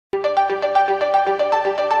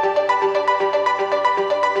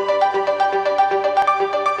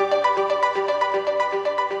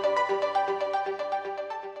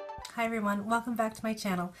everyone, welcome back to my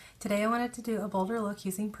channel. Today I wanted to do a bolder look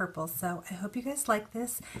using purple, so I hope you guys like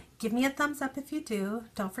this. Give me a thumbs up if you do.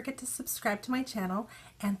 Don't forget to subscribe to my channel,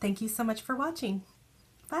 and thank you so much for watching.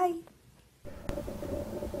 Bye!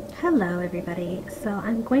 Hello everybody, so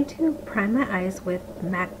I'm going to prime my eyes with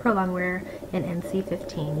MAC Prolong Wear in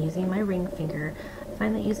NC15 using my ring finger. I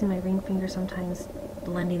find that using my ring finger sometimes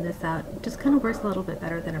blending this out just kind of works a little bit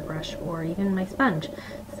better than a brush or even my sponge.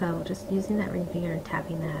 So just using that ring finger and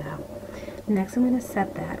tapping that out. Next I'm going to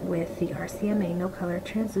set that with the RCMA No Color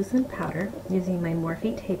Translucent Powder using my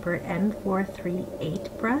Morphe Taper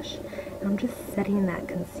M438 brush. And I'm just setting that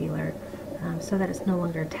concealer so that it's no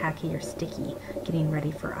longer tacky or sticky, getting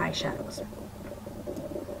ready for eyeshadows.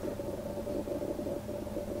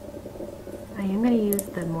 I am going to use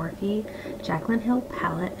the Morphe Jaclyn Hill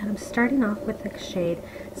palette, and I'm starting off with the shade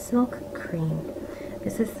Silk Cream.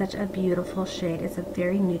 This is such a beautiful shade. It's a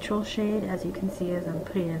very neutral shade, as you can see as I'm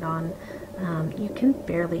putting it on. You can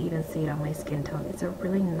barely even see it on my skin tone. It's a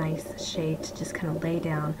really nice shade to just kind of lay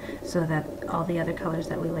down so that all the other colors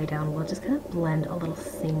that we lay down will just kind of blend a little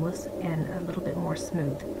seamless and a little bit more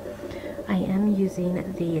smooth. I am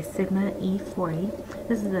using the Sigma E40.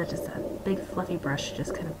 This is just a big fluffy brush,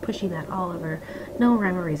 just kind of pushing that all over, no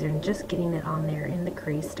rhyme or reason, and just getting it on there in the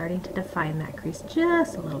crease, starting to define that crease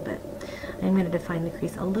just a little bit. I'm going to define the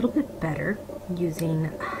crease a little bit better using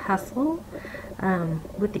Hustle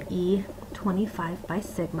with the E55 by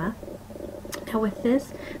Sigma. Now with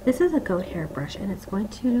this is a goat hair brush, and it's going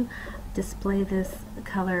to display this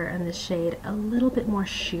color and this shade a little bit more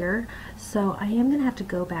sheer, so I am going to have to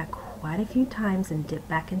go back quite a few times and dip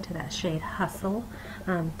back into that shade Hustle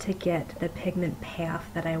to get the pigment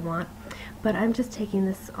payoff that I want. But I'm just taking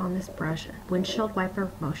this on this brush, windshield wiper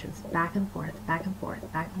motions, back and forth, back and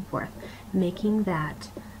forth, back and forth, making that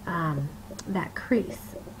that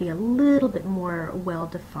crease be a little bit more well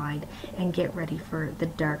defined and get ready for the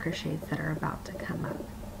darker shades that are about to come up.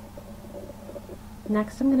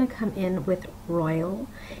 Next I'm going to come in with Royal.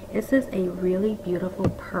 This is a really beautiful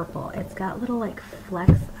purple. It's got little like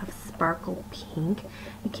flecks of sparkle pink.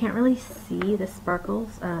 You can't really see the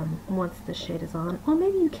sparkles once the shade is on. Well,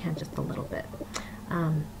 maybe you can just a little bit.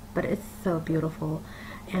 But it's so beautiful.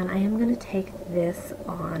 And I am going to take this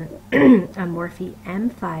on a Morphe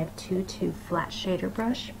M522 flat shader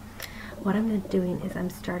brush. What I'm doing is I'm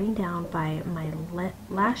starting down by my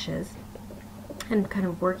lashes and kind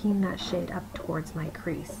of working that shade up towards my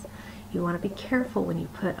crease. You want to be careful when you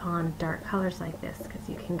put on dark colors like this, because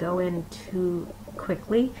you can go in too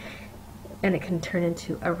quickly and it can turn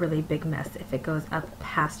into a really big mess if it goes up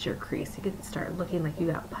past your crease. You can start looking like you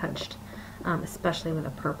got punched, especially with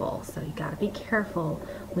a purple. So you got to be careful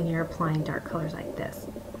when you're applying dark colors like this.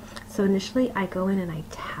 So initially I go in and I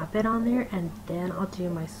tap it on there, and then I'll do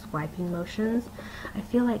my swiping motions. I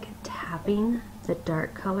feel like tapping the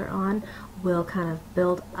dark color on will kind of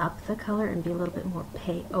build up the color and be a little bit more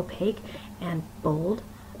opaque and bold.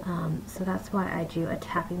 So that's why I do a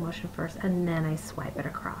tapping motion first, and then I swipe it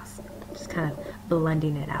across, just kind of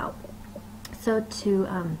blending it out. So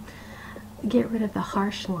to get rid of the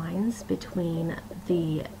harsh lines between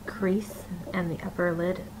the crease and the upper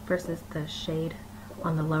lid versus the shade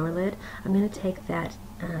on the lower lid, I'm going to take that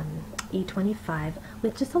E25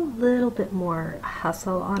 with just a little bit more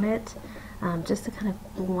hustle on it, just to kind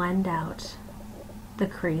of blend out the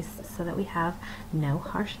crease so that we have no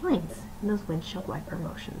harsh lines in those windshield wiper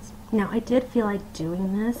motions. Now I did feel like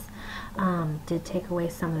doing this did take away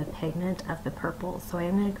some of the pigment of the purple, so I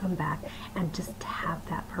am going to come back and just tap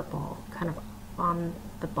that purple kind of on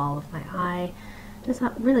the ball of my eye, just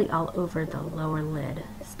not really all over the lower lid,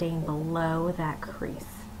 staying below that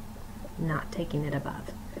crease, not taking it above.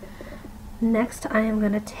 Next I am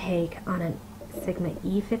going to take on a Sigma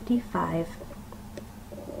E55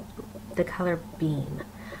 the color Beam.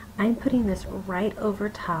 I'm putting this right over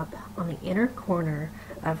top on the inner corner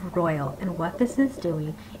of Royal, and what this is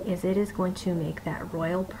doing is it is going to make that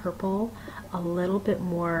royal purple a little bit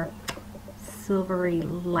more silvery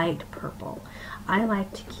light purple. I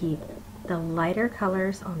like to keep the lighter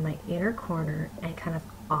colors on my inner corner and kind of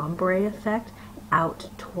ombre effect out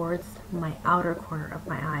towards my outer corner of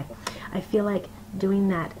my eye. I feel like doing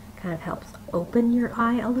that kind of helps open your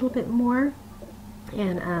eye a little bit more,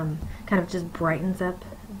 and kind of just brightens up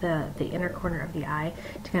the inner corner of the eye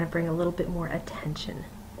to kind of bring a little bit more attention.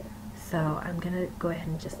 So I'm going to go ahead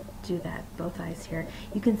and just do that both eyes here.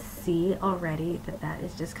 You can see already that that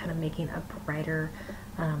is just kind of making a brighter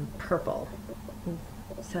purple.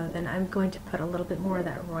 So then I'm going to put a little bit more of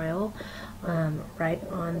that Royal right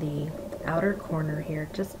on the outer corner here,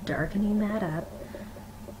 just darkening that up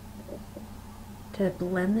to to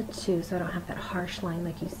blend the two so I don't have that harsh line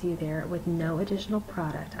like you see there with no additional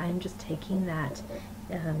product, I'm just taking that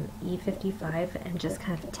E55 and just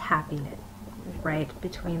kind of tapping it right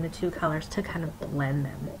between the two colors to kind of blend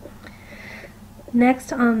them.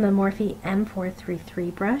 Next, on the Morphe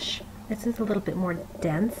M433 brush, this is a little bit more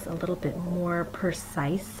dense, a little bit more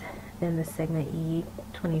precise than the Sigma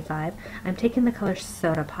E25. I'm taking the color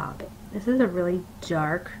Soda Pop. This is a really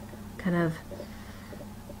dark, kind of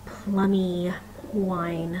plummy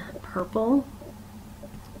wine purple,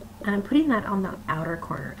 and I'm putting that on the outer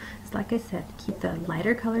corner. So like I said, keep the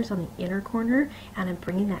lighter colors on the inner corner, and I'm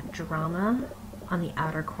bringing that drama on the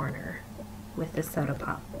outer corner with the Soda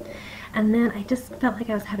Pop. And then I just felt like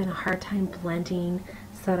I was having a hard time blending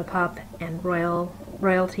Soda Pop and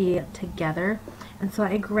Royalty together, and so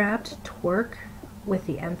I grabbed Twerk with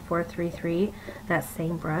the M433, that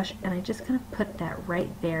same brush, and I just kind of put that right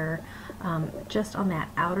there, just on that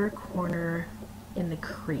outer corner in the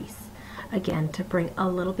crease, again to bring a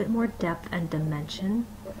little bit more depth and dimension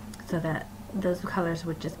so that those colors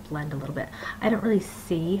would just blend a little bit. I don't really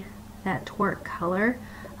see that Twerk color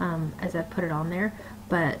as I put it on there,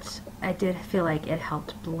 but I did feel like it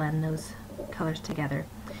helped blend those colors together.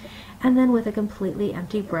 And then with a completely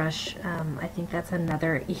empty brush, I think that's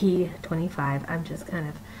another E25, I'm just kind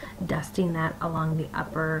of dusting that along the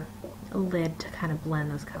upper lid to kind of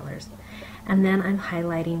blend those colors. And then I'm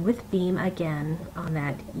highlighting with Beam again on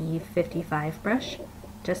that E55 brush,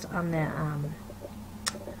 just on the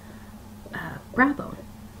brow bone.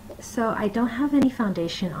 So I don't have any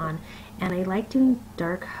foundation on, and I like doing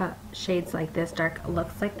dark shades like this, dark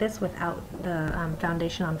looks like this without the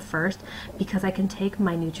foundation on first, because I can take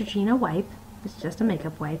my Neutrogina wipe, it's just a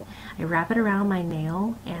makeup wipe, I wrap it around my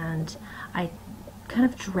nail, and I kind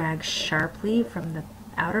of drag sharply from the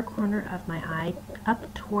outer corner of my eye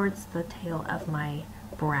up towards the tail of my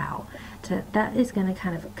brow. That is going to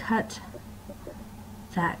kind of cut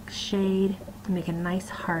that shade, make a nice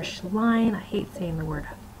harsh line. I hate saying the word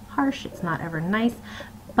harsh, it's not ever nice,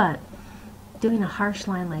 but doing a harsh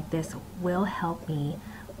line like this will help me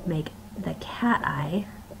make the cat eye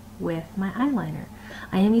with my eyeliner.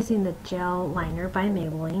 I am using the gel liner by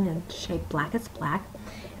Maybelline in shade Blackest Black,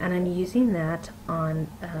 and I'm using that on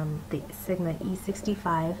the Sigma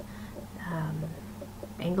E65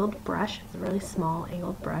 angled brush. It's a really small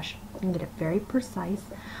angled brush. You can get it very precise.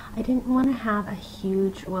 I didn't want to have a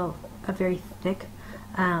huge, well, a very thick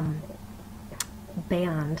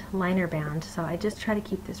liner band, so I just try to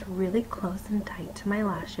keep this really close and tight to my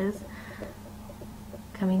lashes.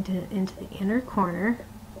 Coming into the inner corner,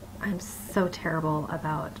 I'm so terrible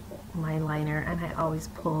about my liner, and I always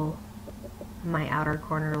pull my outer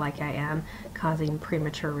corner like I am, causing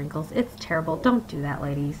premature wrinkles. It's terrible. Don't do that,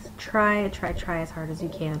 ladies. Try as hard as you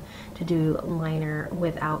can to do liner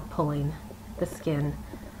without pulling the skin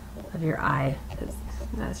of your eye, because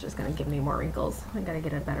that's just going to give me more wrinkles. I gotta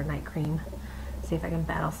get a better night cream, see if I can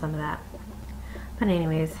battle some of that. But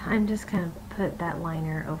anyways, I'm just going to put that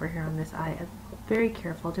liner over here on this eye. I'm very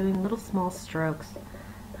careful, doing little small strokes,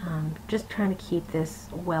 just trying to keep this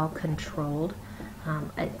well controlled.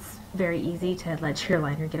 It's very easy to let your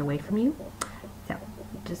liner get away from you, so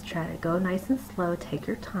just try to go nice and slow, take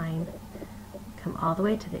your time, come all the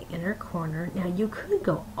way to the inner corner. Now you could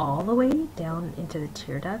go all the way down into the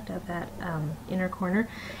tear duct of that inner corner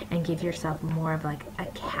and give yourself more of like a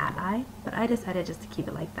cat eye, but I decided just to keep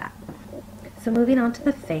it like that. So moving on to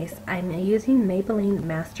the face, I'm using Maybelline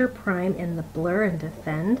Master Prime in the Blur and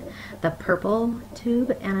Defend, the purple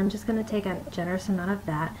tube, and I'm just going to take a generous amount of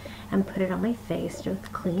that and put it on my face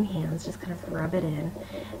with clean hands, just kind of rub it in.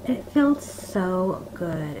 It feels so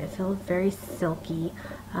good. It feels very silky.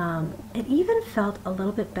 It even felt a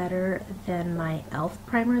little bit better than my e.l.f.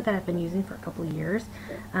 primer that I've been using for a couple of years.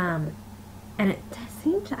 And it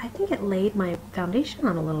seemed to, I think it laid my foundation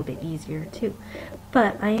on a little bit easier too.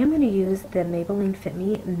 But I am going to use the Maybelline Fit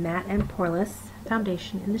Me Matte and Poreless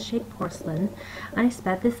foundation in the shade Porcelain. I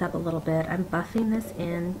sped this up a little bit. I'm buffing this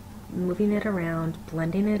in, moving it around,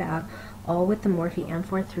 blending it out, all with the Morphe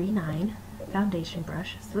M439 foundation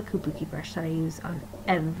brush. This is the kabuki brush that I use on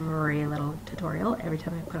every little tutorial. Every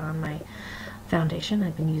time I put on my foundation,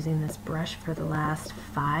 I've been using this brush for the last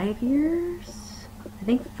 5 years. I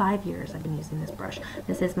think 5 years I've been using this brush.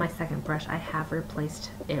 This is my second brush. I have replaced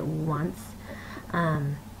it once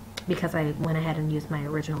because I went ahead and used my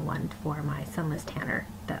original one for my sunless tanner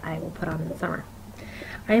that I will put on in summer.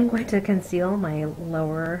 I am going to conceal my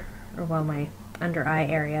lower, or well, my under eye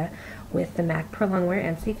area with the MAC Prolong Wear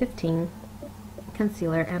NC15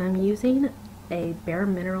 concealer, and I'm using a Bare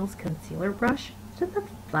Minerals concealer brush. It's just a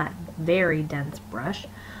flat, very dense brush.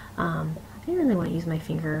 I didn't really want to use my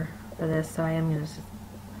finger for this, so I am going to just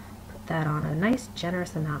put that on a nice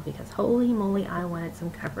generous amount because holy moly, I wanted some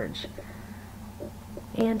coverage.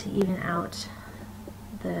 And to even out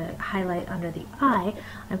the highlight under the eye,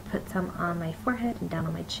 I put some on my forehead and down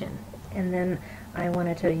on my chin. And then I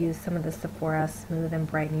wanted to use some of the Sefora Smooth and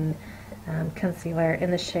Brightening concealer in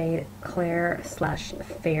the shade Clair /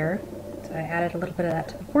 Fair. So I added a little bit of that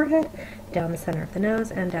to the forehead, down the center of the nose,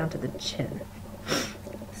 and down to the chin.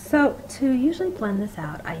 So to usually blend this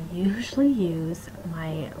out, I usually use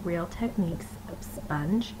my Real Techniques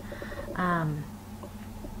sponge. Oh,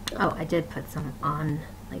 I did put some on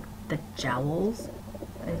like the jowls.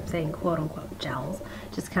 I'm saying quote unquote jowls,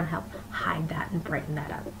 just kind of help hide that and brighten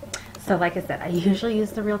that up. So like I said, I usually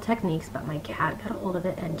use the Real Techniques, but my cat got a hold of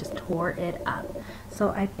it and just tore it up. So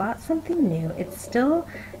I bought something new. It's still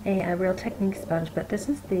a Real Techniques sponge, but this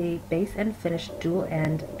is the Base and Finish Dual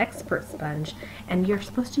End Expert Sponge, and you're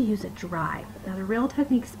supposed to use it dry. Now the Real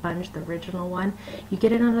Techniques sponge, the original one, you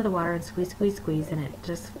get it under the water and squeeze, squeeze, squeeze, and it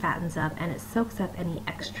just fattens up, and it soaks up any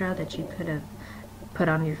extra that you could have put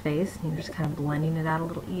on your face, and you're just kind of blending it out a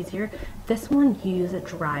little easier. This one, you use it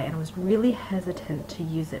dry, and I was really hesitant to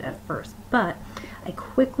use it at first, but I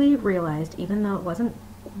quickly realized, even though it wasn't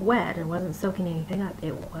wet and wasn't soaking anything up,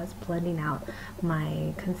 it was blending out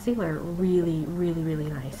my concealer really, really, really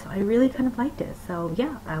nice. So I really kind of liked it. So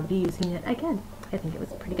yeah, I'll be using it again. I think it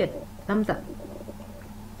was pretty good. Thumbs up.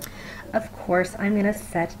 Of course, I'm going to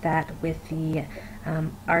set that with the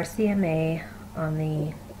RCMA on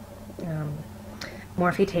the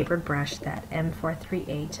Morphe tapered brush, that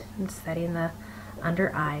M438, and setting the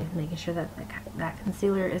under eye, making sure that that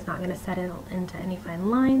concealer is not going to set into any fine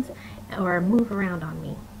lines or move around on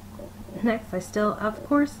me. Next, I still, of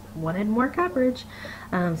course, wanted more coverage,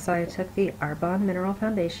 so I took the Arbonne Mineral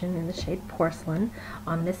Foundation in the shade Porcelain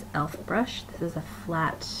on this e.l.f. brush. This is a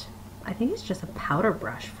flat, I think it's just a powder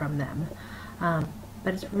brush from them,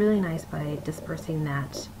 but it's really nice by dispersing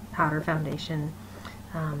that powder foundation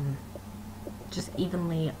just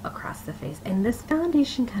evenly across the face. And this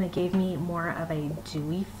foundation kind of gave me more of a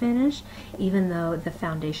dewy finish, even though the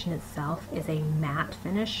foundation itself is a matte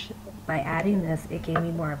finish. By adding this, it gave me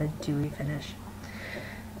more of a dewy finish.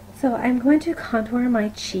 So I'm going to contour my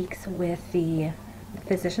cheeks with the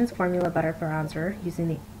Physicians Formula Butter Bronzer using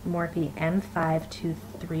the Morphe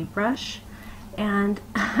M523 brush. And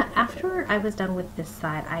after I was done with this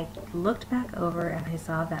side, I looked back over and I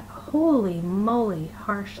saw that holy moly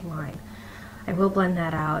harsh line. I will blend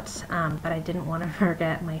that out, but I didn't want to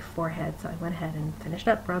forget my forehead, so I went ahead and finished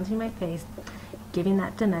up bronzing my face, giving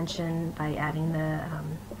that dimension by adding the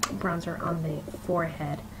bronzer on the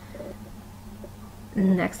forehead.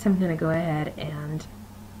 Next, I'm going to go ahead and,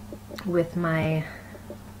 with my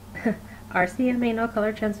RCMA No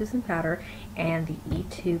Color Translucent Powder and the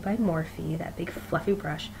E2 by Morphe, that big fluffy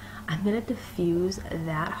brush, I'm going to diffuse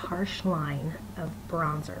that harsh line of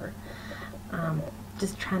bronzer.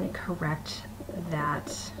 Just trying to correct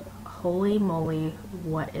that holy moly,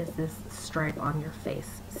 what is this stripe on your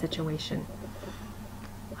face situation.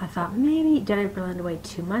 I thought maybe, did I blend away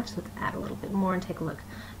too much? Let's add a little bit more and take a look.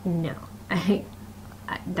 No,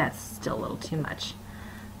 that's still a little too much.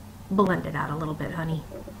 Blend it out a little bit, honey.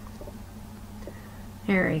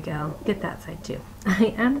 There we go. Get that side too.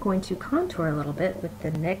 I am going to contour a little bit with the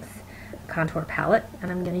NYX Contour palette, and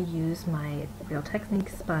I'm going to use my Real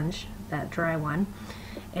Techniques sponge, that dry one,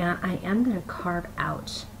 and I am going to carve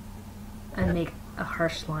out and make a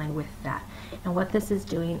harsh line with that. And what this is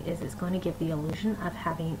doing is it's going to give the illusion of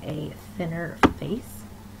having a thinner face.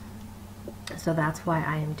 So that's why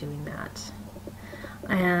I am doing that.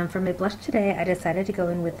 And for my blush today, I decided to go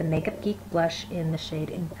in with the Makeup Geek blush in the shade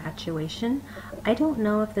Infatuation. I don't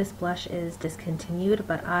know if this blush is discontinued,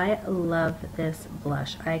 but I love this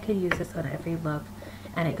blush. I could use this on every look,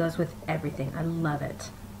 and it goes with everything. I love it.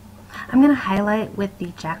 I'm going to highlight with the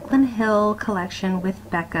Jaclyn Hill collection with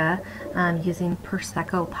Becca using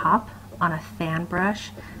Prosecco Pop on a fan brush.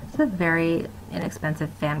 It's a very inexpensive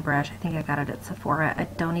fan brush. I think I got it at Sefora. I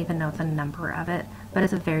don't even know the number of it, but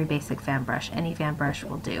it's a very basic fan brush. Any fan brush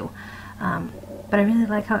will do. But I really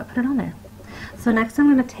like how it put it on there. So next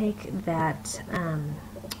I'm going to take that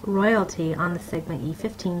Royalty on the Sigma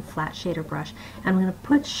E15 flat shader brush, and I'm going to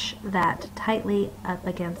push that tightly up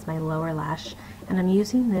against my lower lash, and I'm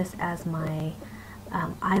using this as my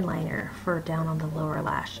eyeliner for down on the lower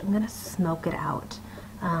lash. I'm going to smoke it out,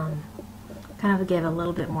 kind of give a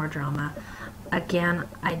little bit more drama. Again,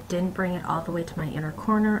 I didn't bring it all the way to my inner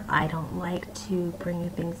corner. I don't like to bring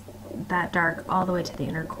things that dark all the way to the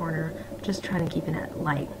inner corner, just trying to keep it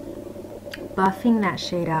light. buffing that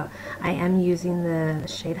shade out, I am using the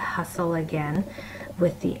shade Hustle again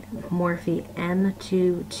with the Morphe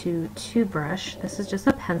N222 brush. This is just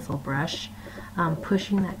a pencil brush,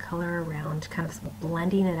 pushing that color around, kind of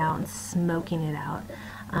blending it out and smoking it out,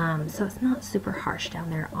 so it's not super harsh down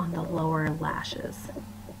there on the lower lashes.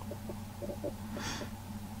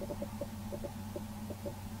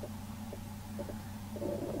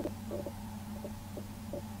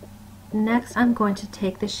 Next, I'm going to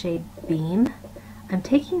take the shade Beam. I'm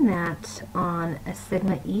taking that on a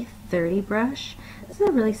Sigma E30 brush. This is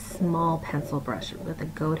a really small pencil brush with a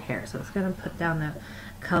goat hair, so it's going to put down the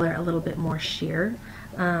color a little bit more sheer.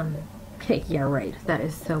 Yeah, right, that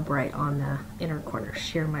is so bright on the inner corner.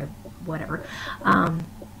 Sheer my whatever.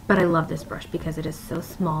 But I love this brush because it is so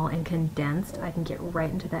small and condensed. I can get right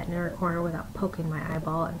into that inner corner without poking my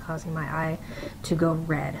eyeball and causing my eye to go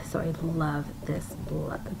red. So I love this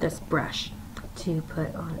brush to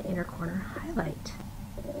put on inner corner highlight.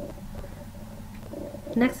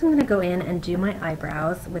 Next, I'm going to go in and do my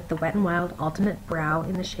eyebrows with the Wet n Wild Ultimate Brow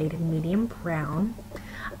in the shade Medium Brown.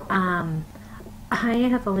 I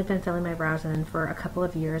have only been filling my brows in for a couple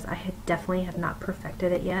of years. I definitely have not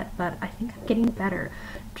perfected it yet, but I think I'm getting better.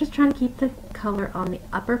 I'm just trying to keep the color on the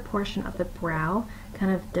upper portion of the brow,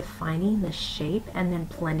 kind of defining the shape and then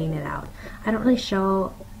blending it out. I don't really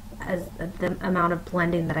show as the amount of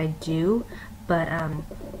blending that I do, but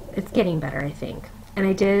it's getting better, I think. And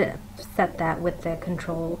I did set that with the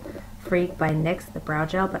Control Freak by NYX, the brow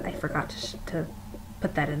gel, but I forgot to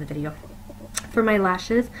put that in the video. For my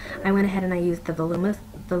lashes, I went ahead and I used the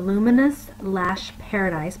Voluminous Lash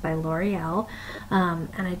Paradise by Loreal,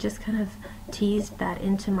 and I just kind of teased that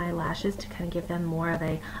into my lashes to kind of give them more of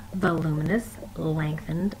a voluminous,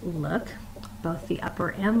 lengthened look, both the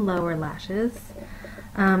upper and lower lashes.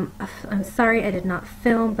 I'm sorry I did not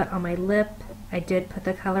film, but on my lip, I did put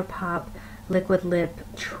the ColourPop Liquid Lip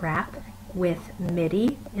Trap with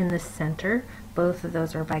Midi in the center. Both of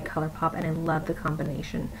those are by ColourPop, and I love the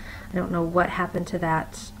combination. I don't know what happened to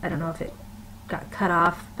that. I don't know if it got cut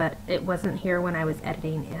off, but it wasn't here when I was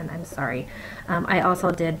editing, and I'm sorry. I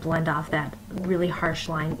also did blend off that really harsh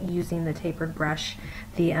line using the tapered brush,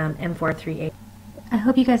 the M438. I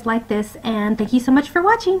hope you guys like this, and thank you so much for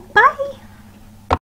watching. Bye!